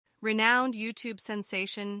Renowned YouTube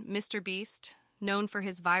sensation MrBeast, known for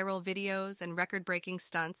his viral videos and record-breaking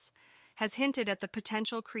stunts, has hinted at the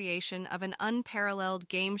potential creation of an unparalleled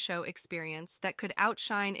game show experience that could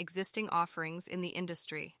outshine existing offerings in the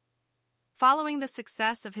industry. Following the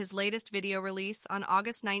success of his latest video release on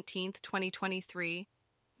August 19, 2023,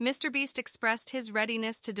 MrBeast expressed his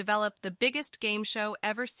readiness to develop the biggest game show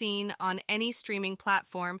ever seen on any streaming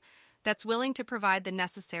platform that's willing to provide the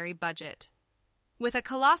necessary budget. With a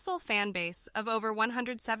colossal fan base of over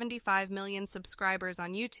 175 million subscribers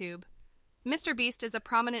on YouTube, MrBeast is a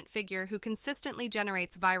prominent figure who consistently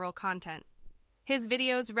generates viral content. His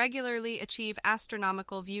videos regularly achieve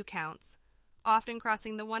astronomical view counts, often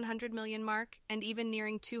crossing the 100 million mark and even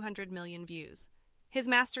nearing 200 million views. His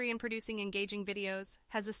mastery in producing engaging videos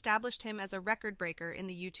has established him as a record breaker in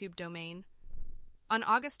the YouTube domain. On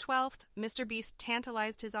August 12th, MrBeast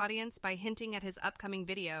tantalized his audience by hinting at his upcoming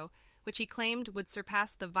video, which he claimed would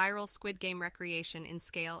surpass the viral Squid Game recreation in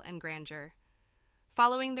scale and grandeur.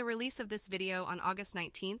 Following the release of this video on August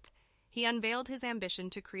 19th, he unveiled his ambition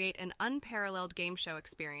to create an unparalleled game show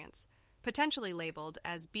experience, potentially labeled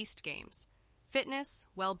as Beast Games. Fitness,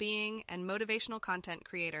 well-being, and motivational content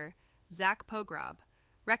creator Zach Pogrob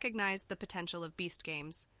recognized the potential of Beast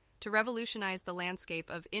Games to revolutionize the landscape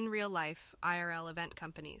of in-real-life IRL event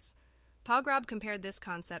companies. Pogrob compared this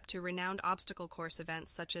concept to renowned obstacle course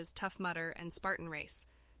events such as Tough Mudder and Spartan Race,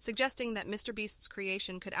 suggesting that MrBeast's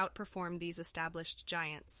creation could outperform these established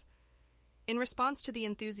giants. In response to the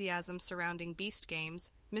enthusiasm surrounding Beast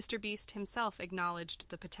Games, MrBeast himself acknowledged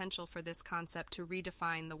the potential for this concept to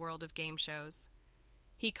redefine the world of game shows.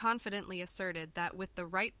 He confidently asserted that with the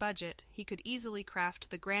right budget, he could easily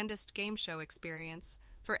craft the grandest game show experience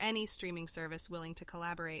for any streaming service willing to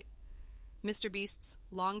collaborate. MrBeast's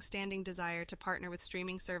long-standing desire to partner with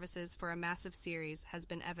streaming services for a massive series has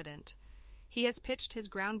been evident. He has pitched his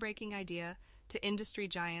groundbreaking idea to industry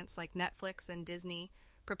giants like Netflix and Disney,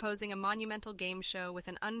 proposing a monumental game show with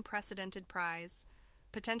an unprecedented prize,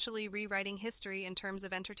 potentially rewriting history in terms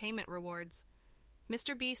of entertainment rewards.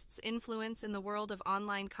 MrBeast's influence in the world of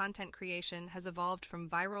online content creation has evolved from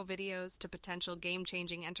viral videos to potential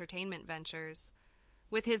game-changing entertainment ventures.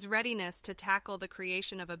 With his readiness to tackle the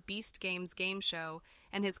creation of a Beast Games game show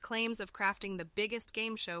and his claims of crafting the biggest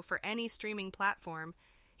game show for any streaming platform,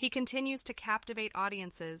 he continues to captivate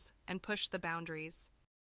audiences and push the boundaries.